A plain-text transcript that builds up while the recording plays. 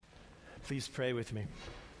Please pray with me.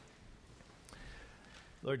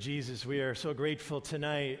 Lord Jesus, we are so grateful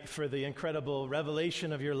tonight for the incredible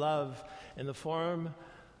revelation of your love in the form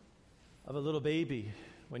of a little baby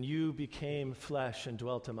when you became flesh and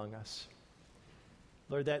dwelt among us.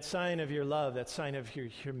 Lord, that sign of your love, that sign of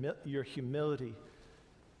your humility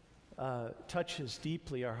touches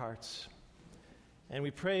deeply our hearts. And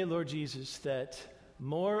we pray, Lord Jesus, that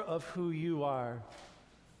more of who you are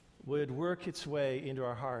would work its way into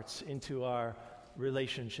our hearts, into our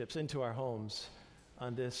relationships, into our homes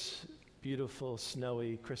on this beautiful,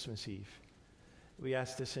 snowy Christmas Eve. We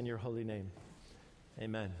ask this in your holy name.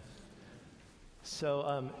 Amen.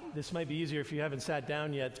 So this might be easier if you haven't sat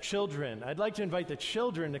down yet. Children, I'd like to invite the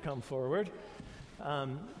children to come forward.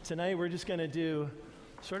 Tonight we're just going to do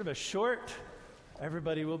sort of a short,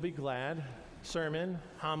 everybody will be glad, sermon,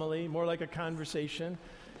 homily, more like a conversation.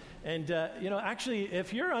 And, actually,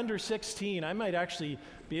 if you're under 16, I might actually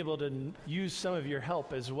be able to use some of your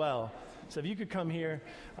help as well. So if you could come here.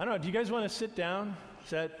 I don't know, do you guys want to sit down?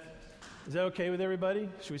 Is that okay with everybody?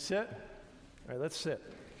 Should we sit? All right, let's sit.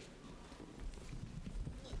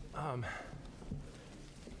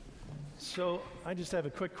 So I just have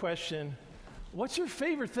a quick question. What's your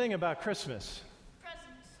favorite thing about Christmas?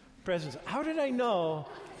 Presents. How did I know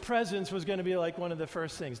presents was going to be like one of the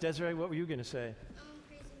first things? Desiree, what were you going to say?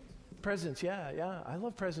 Presents, yeah. I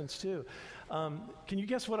love presents too. Can you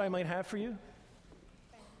guess what I might have for you?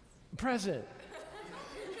 Present.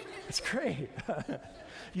 It's great.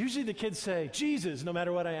 Usually the kids say, Jesus, no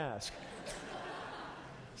matter what I ask.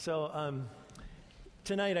 So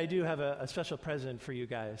tonight I do have a special present for you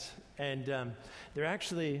guys. And they're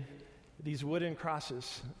actually these wooden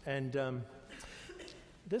crosses. And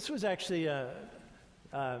this was actually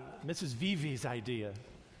Mrs. Vivi's idea,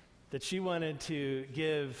 that she wanted to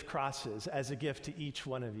give crosses as a gift to each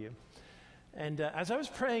one of you. And as I was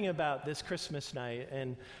praying about this Christmas night,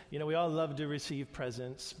 and we all love to receive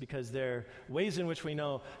presents because they're ways in which we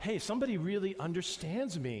know, hey, somebody really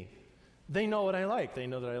understands me. They know what I like. They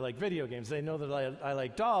know that I like video games. They know that I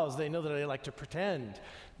like dolls. They know that I like to pretend.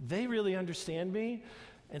 They really understand me.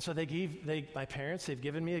 And so my parents, they've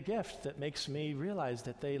given me a gift that makes me realize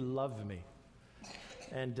that they love me.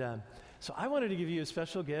 And so I wanted to give you a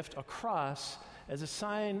special gift, a cross, as a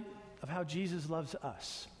sign of how Jesus loves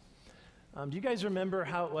us. Do you guys remember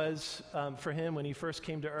how it was for him when he first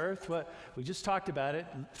came to earth? We just talked about it.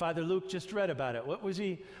 Father Luke just read about it. What was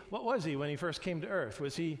he when he first came to earth?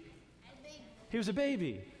 Was he? He was a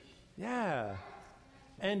baby. Yeah.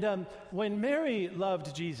 And when Mary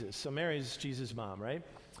loved Jesus, so Mary's Jesus' mom, right?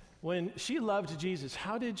 When she loved Jesus,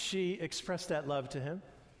 how did she express that love to him?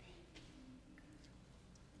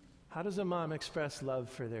 How does a mom express love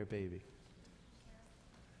for their baby?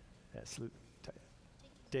 Yes, Luke,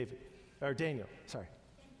 Daniel, sorry.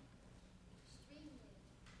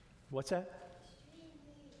 What's that?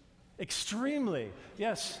 Extremely.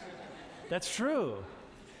 Yes, that's true.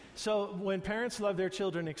 So when parents love their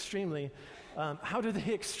children extremely, how do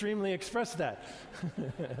they extremely express that?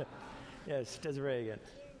 Yes, Desiree again.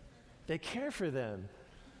 They care for them.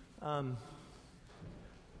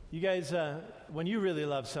 You guys, when you really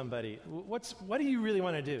love somebody, what do you really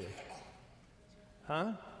want to do?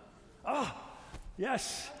 Huh? Oh,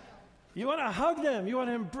 yes. You want to hug them. You want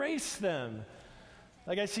to embrace them.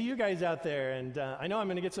 Like I see you guys out there, and I know I'm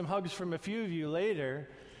going to get some hugs from a few of you later.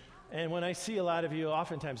 And when I see a lot of you,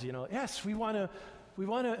 oftentimes, yes, we want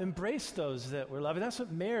to embrace those that we're loving. That's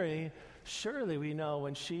what Mary, surely we know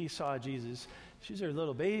when she saw Jesus, she's her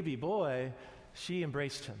little baby boy, she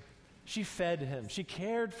embraced him. She fed him. She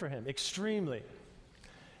cared for him extremely.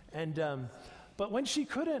 And but when she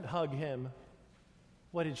couldn't hug him,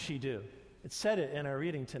 what did she do? It said it in our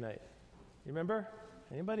reading tonight. You remember?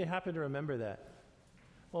 Anybody happen to remember that?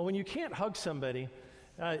 Well, when you can't hug somebody,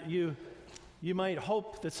 you might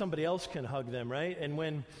hope that somebody else can hug them, right? And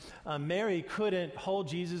when Mary couldn't hold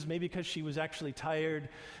Jesus, maybe because she was actually tired,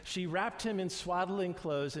 she wrapped him in swaddling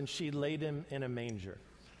clothes and she laid him in a manger.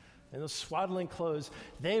 And those swaddling clothes,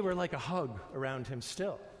 they were like a hug around him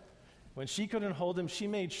still. When she couldn't hold him, she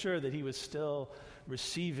made sure that he was still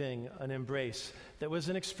receiving an embrace that was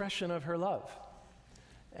an expression of her love.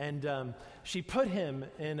 And she put him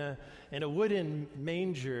in a wooden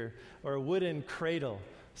manger, or a wooden cradle,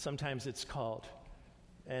 sometimes it's called.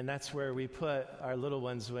 And that's where we put our little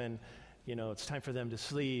ones when it's time for them to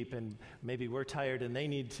sleep, and maybe we're tired and they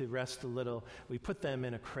need to rest a little. We put them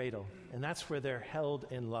in a cradle, and that's where they're held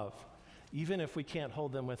in love, even if we can't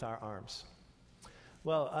hold them with our arms.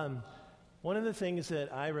 Well, one of the things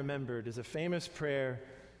that I remembered is a famous prayer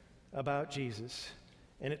about Jesus,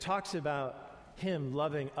 and it talks about him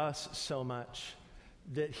loving us so much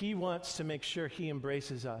that he wants to make sure he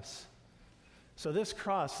embraces us. So this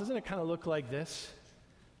cross, doesn't it kind of look like this?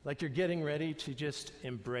 Like you're getting ready to just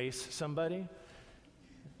embrace somebody?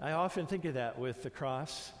 I often think of that with the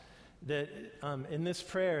cross, that in this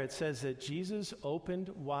prayer it says that Jesus opened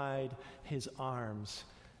wide his arms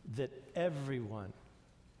that everyone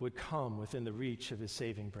would come within the reach of his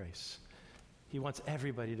saving grace. He wants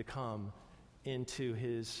everybody to come into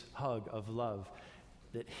his hug of love,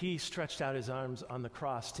 that he stretched out his arms on the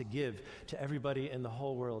cross to give to everybody in the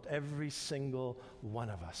whole world, every single one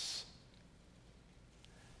of us.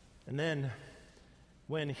 And then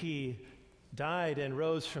when he died and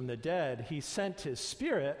rose from the dead, he sent his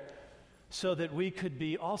Spirit so that we could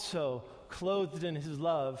be also clothed in his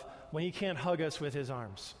love when he can't hug us with his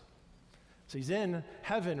arms. So he's in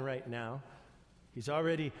heaven right now. He's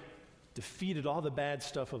already defeated all the bad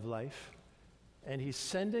stuff of life, and he's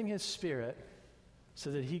sending his Spirit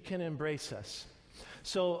so that he can embrace us.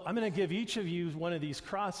 So I'm going to give each of you one of these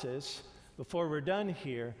crosses before we're done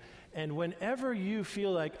here, and whenever you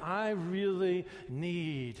feel like I really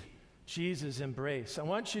need Jesus' embrace, I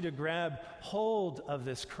want you to grab hold of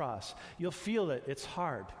this cross. You'll feel it. It's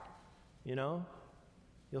hard, you know?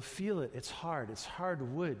 You'll feel it. It's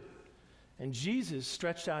hard wood. And Jesus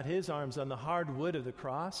stretched out his arms on the hard wood of the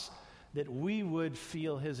cross that we would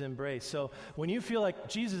feel his embrace. So when you feel like,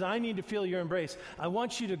 Jesus, I need to feel your embrace, I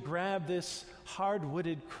want you to grab this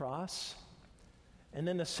hard-wooded cross. And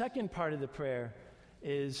then the second part of the prayer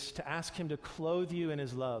is to ask him to clothe you in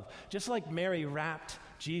his love. Just like Mary wrapped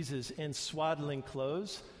Jesus in swaddling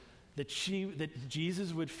clothes, that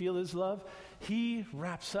Jesus would feel his love, he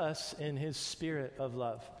wraps us in his Spirit of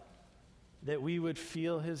love, that we would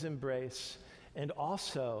feel his embrace and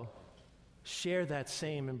also share that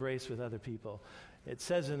same embrace with other people. It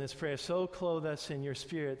says in this prayer, so clothe us in your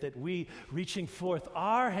Spirit that we, reaching forth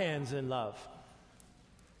our hands in love,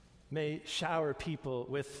 may shower people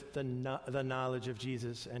with the knowledge of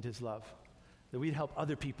Jesus and his love, that we'd help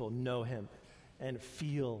other people know him and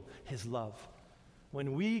feel his love.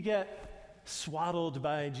 When we get swaddled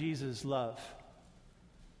by Jesus' love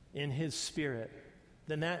in his Spirit,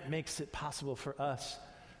 then that makes it possible for us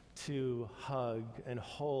to hug and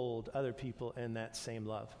hold other people in that same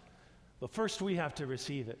love. But first we have to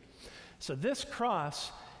receive it. So this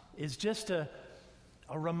cross is just a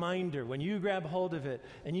reminder when you grab hold of it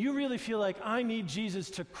and you really feel like, I need Jesus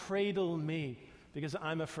to cradle me because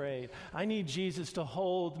I'm afraid. I need Jesus to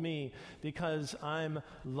hold me because I'm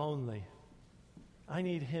lonely. I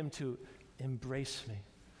need him to embrace me.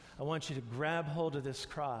 I want you to grab hold of this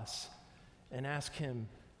cross and ask him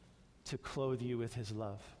to clothe you with his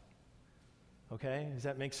love. Okay? Does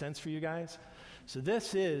that make sense for you guys? So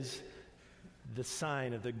this is the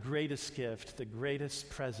sign of the greatest gift, the greatest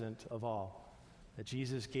present of all, that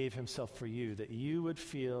Jesus gave himself for you, that you would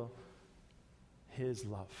feel his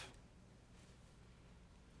love.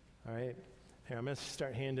 All right? Here, I'm going to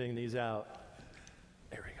start handing these out.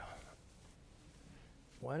 There we go.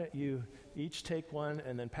 Why don't you each take one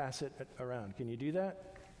and then pass it around? Can you do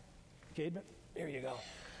that? Cademan? There you go.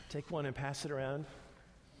 Take one and pass it around.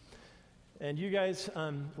 And you guys,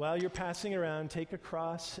 while you're passing around, take a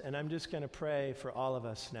cross, and I'm just going to pray for all of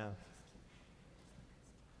us now.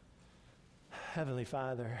 Heavenly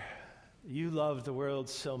Father, you loved the world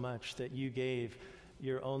so much that you gave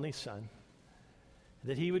your only Son,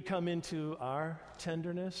 that he would come into our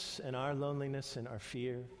tenderness and our loneliness and our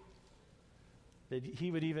fear, that he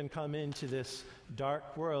would even come into this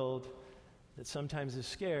dark world that sometimes is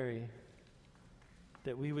scary,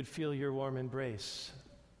 that we would feel your warm embrace,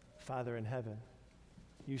 Father in heaven.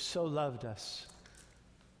 You so loved us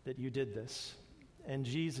that you did this. And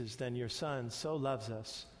Jesus, then your Son, so loves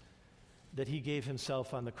us that he gave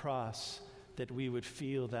himself on the cross that we would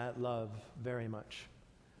feel that love very much.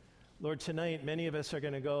 Lord, tonight, many of us are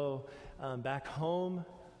going to go back home.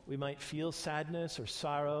 We might feel sadness or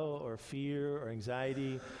sorrow or fear or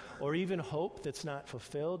anxiety or even hope that's not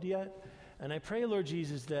fulfilled yet. And I pray, Lord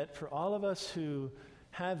Jesus, that for all of us who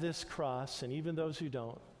have this cross, and even those who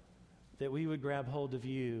don't, that we would grab hold of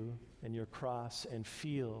you and your cross and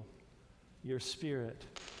feel your Spirit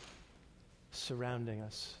surrounding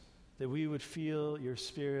us, that we would feel your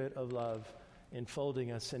Spirit of love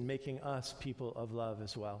enfolding us and making us people of love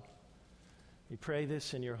as well. We pray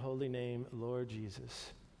this in your holy name, Lord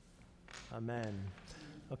Jesus. Amen.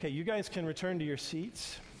 Okay, you guys can return to your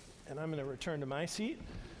seats, and I'm going to return to my seat.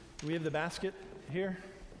 Do we have the basket here?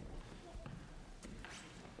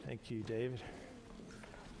 Thank you, David.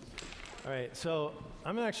 All right, so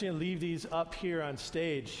I'm actually going to leave these up here on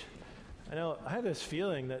stage. I know I have this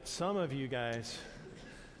feeling that some of you guys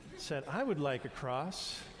said, I would like a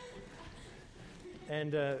cross.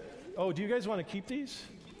 And, do you guys want to keep these?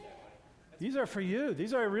 These are for you.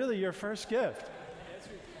 These are really your first gift. That's a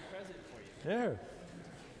present for you. There.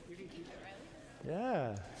 You can keep it.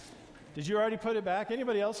 Yeah. Did you already put it back?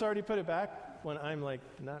 Anybody else already put it back when I'm like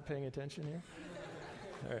not paying attention here?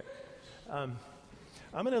 All right.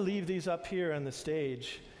 I'm going to leave these up here on the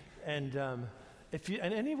stage. And if you,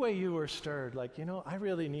 in any way you were stirred, like, I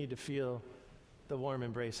really need to feel the warm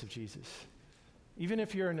embrace of Jesus. Even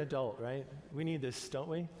if you're an adult, right? We need this, don't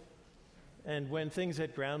we? And when things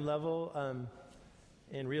at ground level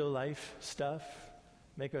in real life stuff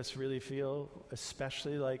make us really feel,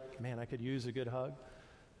 especially like, man, I could use a good hug,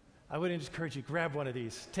 I would encourage you, grab one of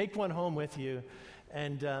these. Take one home with you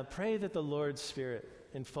and pray that the Lord's Spirit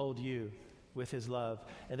enfold you with his love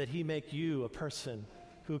and that he make you a person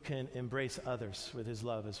who can embrace others with his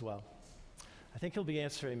love as well. I think he'll be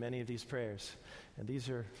answering many of these prayers, and these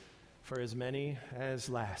are for as many as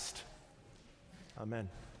last. Amen.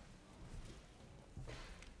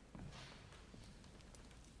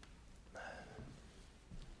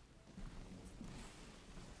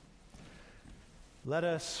 Let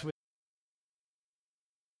us with